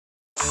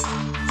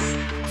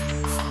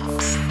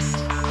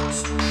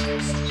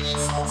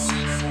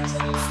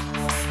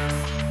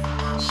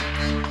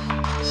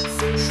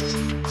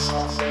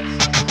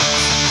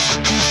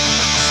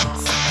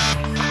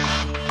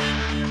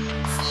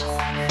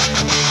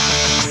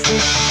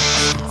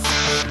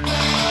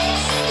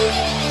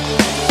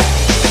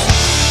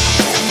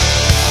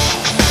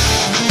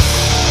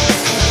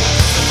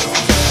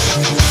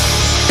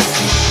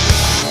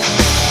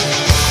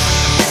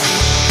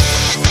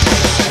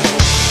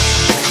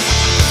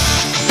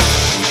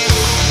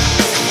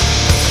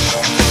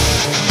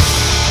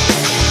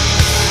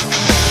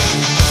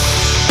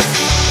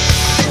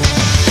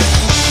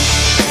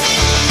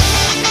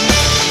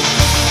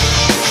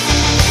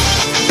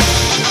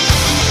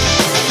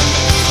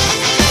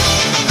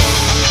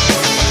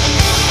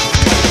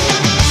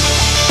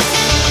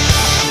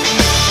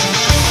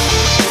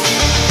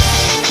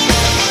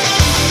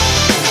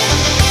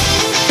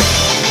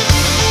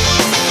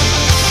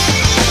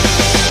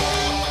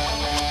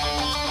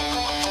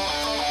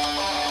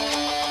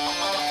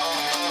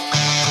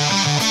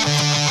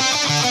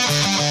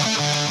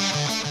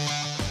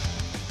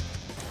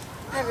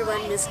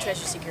Miss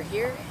Treasure Seeker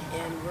here,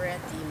 and we're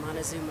at the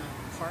Montezuma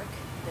Park.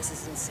 This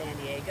is in San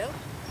Diego,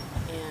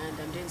 and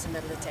I'm doing some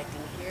metal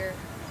detecting here.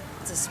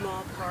 It's a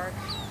small park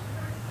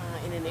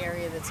in an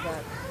area that's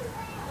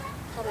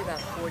probably about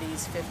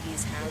 40s,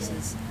 50s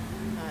houses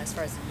as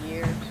far as the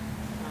year.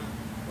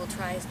 We'll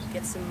try to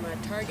get some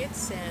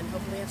targets and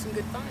hopefully have some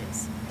good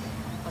finds.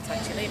 I'll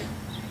talk to you later.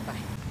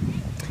 Bye.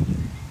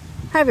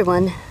 Hi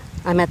everyone,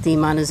 I'm at the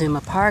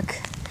Montezuma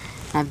Park.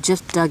 I've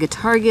just dug a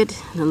target,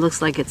 and it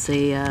looks like it's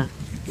a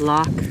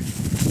lock.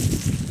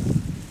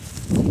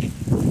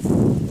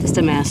 Just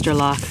a master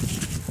lock.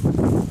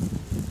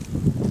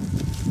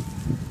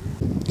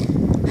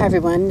 Hi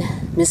everyone,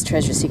 Miss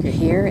Treasure Seeker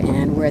here,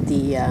 and we're at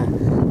the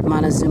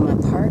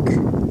Montezuma Park,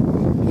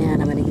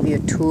 and I'm going to give you a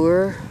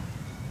tour.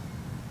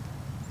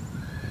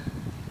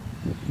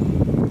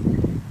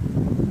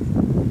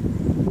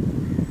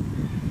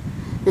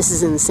 This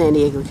is in San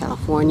Diego,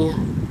 California.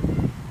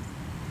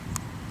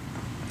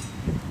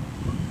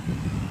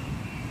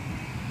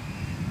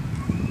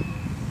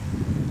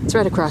 It's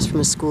right across from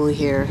a school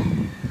here.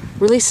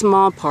 Really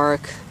small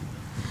park,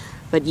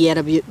 but yet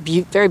a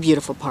very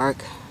beautiful park.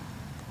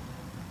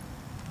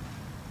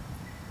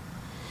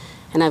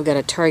 And I've got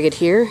a target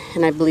here,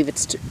 and I believe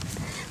it's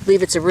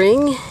a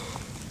ring.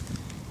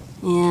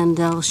 And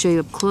I'll show you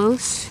up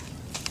close.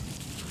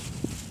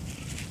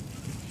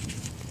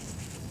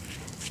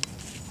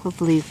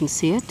 Hopefully you can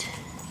see it.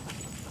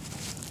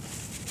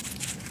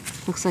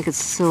 Looks like it's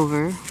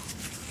silver.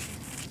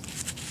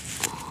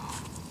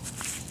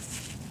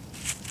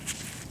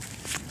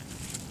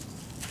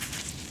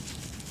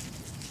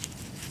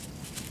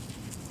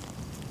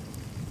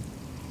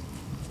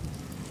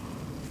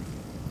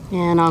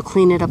 And I'll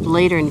clean it up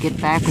later and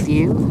get back with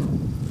you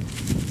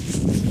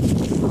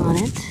on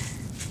it.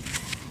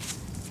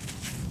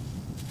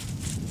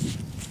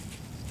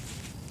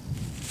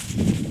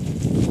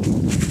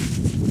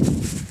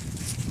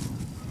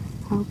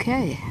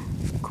 Okay,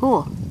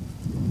 cool.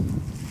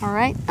 All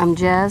right, I'm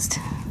jazzed.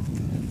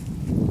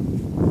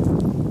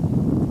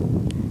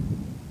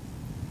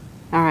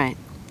 All right,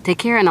 take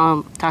care, and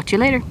I'll talk to you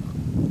later.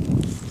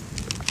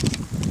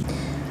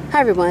 Hi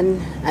everyone,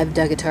 I've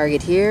dug a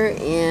target here,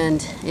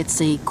 and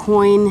it's a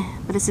coin,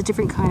 but it's a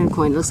different kind of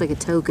coin. It looks like a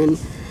token,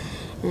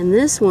 and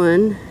this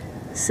one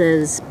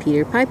says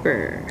Peter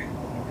Piper.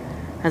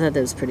 I thought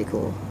that was pretty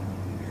cool.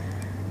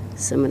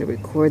 So I'm going to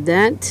record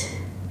that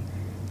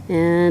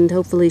and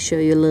hopefully show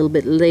you a little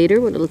bit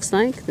later what it looks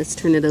like. Let's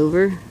turn it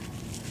over.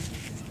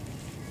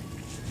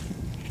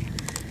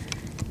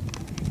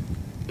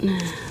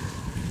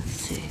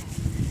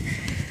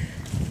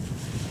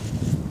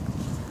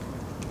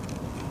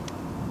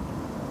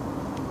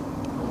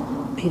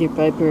 Peter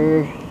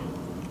Piper.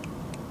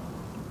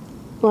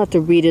 We'll have to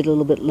read it a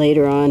little bit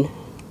later on.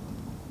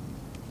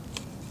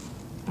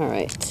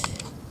 Alright.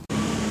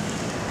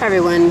 Hi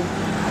everyone.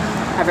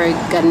 I've already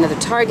got another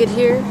target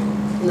here.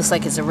 It looks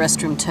like it's a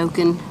restroom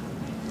token.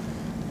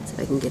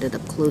 So I can get it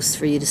up close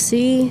for you to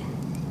see.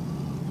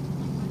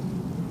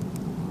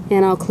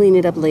 And I'll clean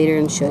it up later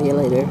and show you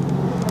later.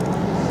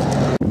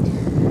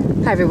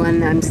 Hi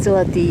everyone. I'm still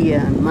at the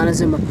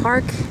Montezuma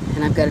Park,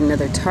 and I've got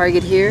another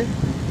target here.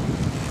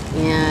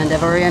 And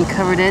I've already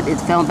uncovered it. It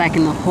fell back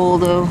in the hole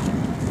though,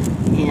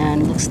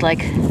 and looks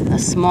like a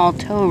small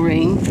toe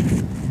ring.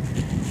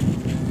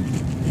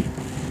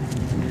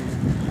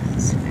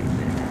 Let's see if I can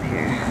put it up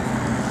here.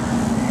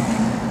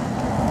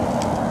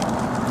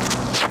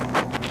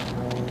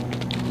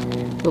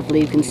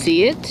 Hopefully you can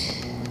see it.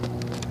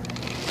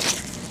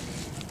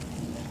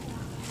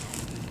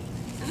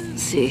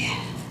 Let's see.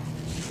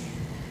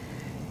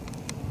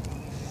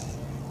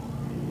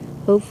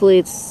 Hopefully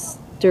it's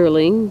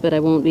sterling, but I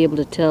won't be able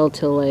to tell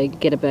till I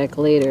get it back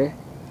later.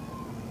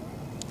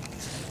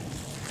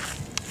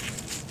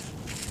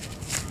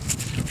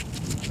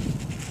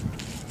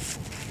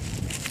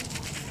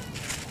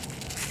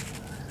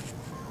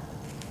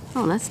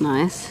 Oh, that's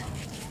nice.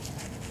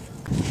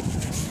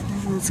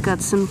 And it's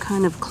got some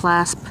kind of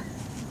clasp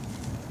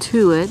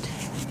to it,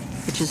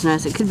 which is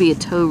nice. It could be a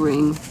toe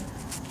ring.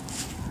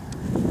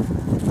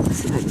 Let's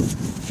see if I can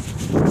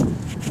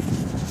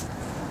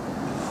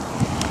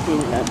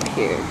clean it up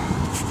here.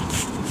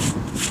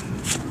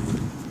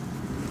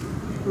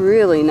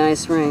 Really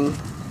nice ring.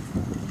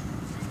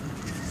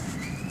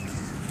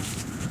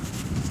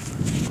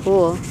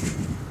 Cool.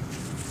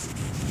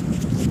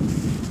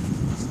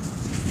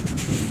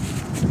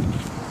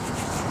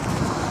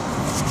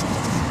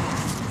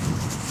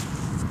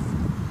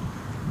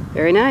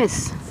 Very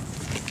nice.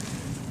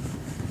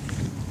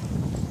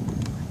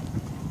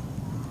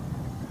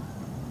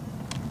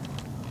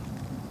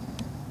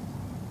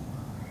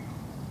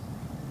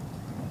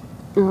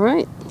 All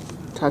right.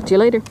 Talk to you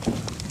later.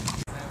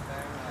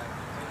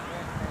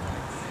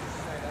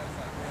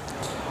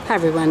 Hi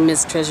everyone,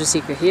 Miss Treasure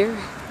Seeker here,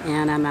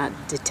 and I'm out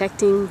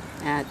detecting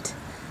at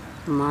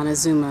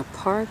Montezuma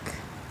Park.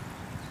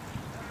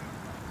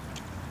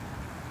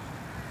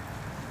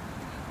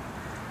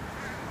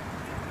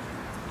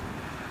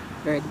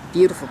 Very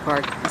beautiful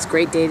park. It's a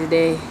great day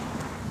today.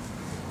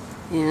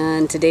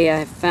 And today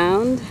I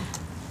found,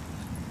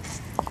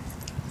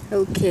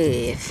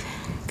 okay,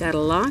 got a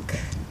lock,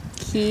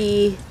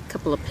 key, a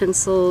couple of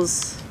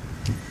pencils,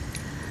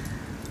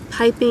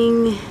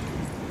 piping.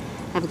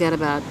 I've got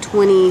about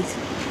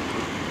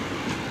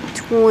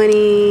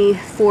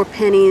 24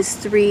 pennies,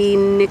 3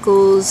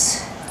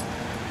 nickels,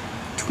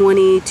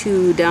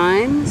 22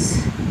 dimes,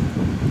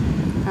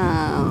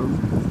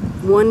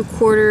 1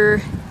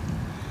 quarter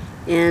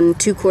and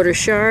 2 quarter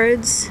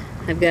shards.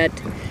 I've got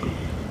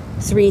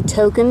 3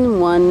 token.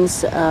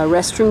 One's a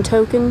restroom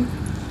token.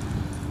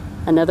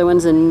 Another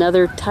one's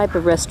another type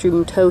of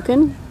restroom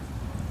token.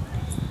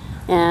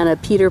 And a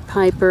Peter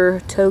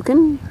Piper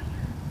token.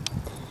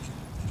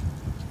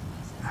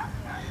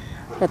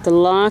 Got the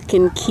lock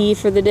and key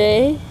for the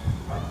day.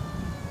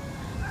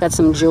 Got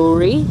some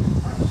jewelry.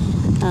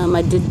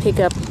 I did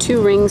pick up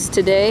 2 rings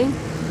today.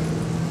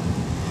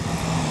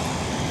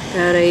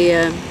 Got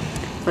a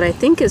what I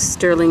think is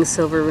sterling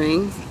silver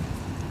ring.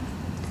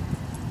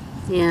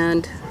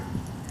 And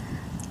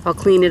I'll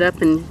clean it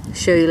up and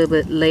show you a little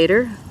bit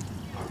later.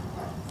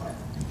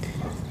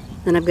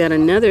 Then I've got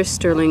another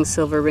sterling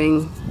silver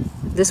ring.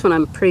 This one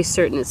I'm pretty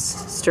certain it's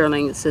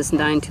sterling. It says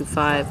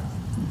 925.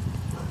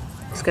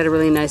 It's got a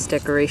really nice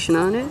decoration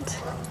on it.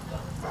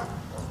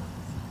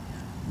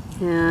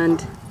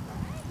 And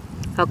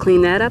I'll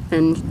clean that up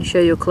and show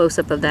you a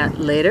close-up of that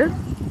later.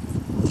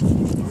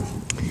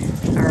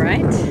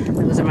 Alright,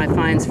 those are my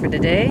finds for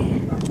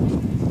today.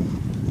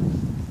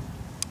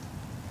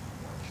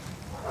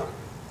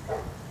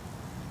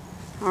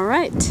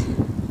 Alright.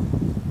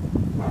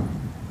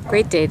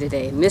 Great day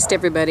today. Missed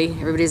everybody.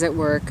 Everybody's at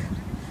work.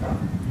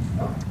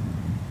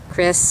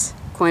 Chris,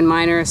 Coin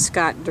Miner,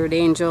 Scott, Dirt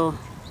Angel,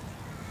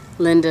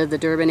 Linda, the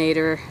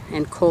Durbinator,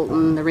 and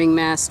Colton, the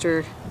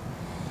Ringmaster,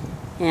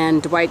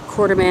 and Dwight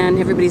Quarterman.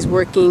 Everybody's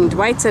working.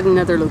 Dwight's at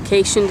another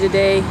location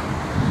today,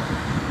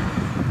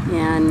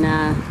 and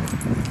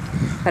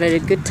but I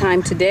had a good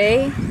time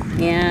today,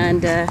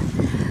 and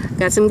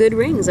got some good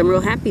rings. I'm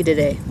real happy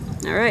today.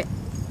 All right,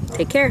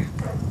 take care.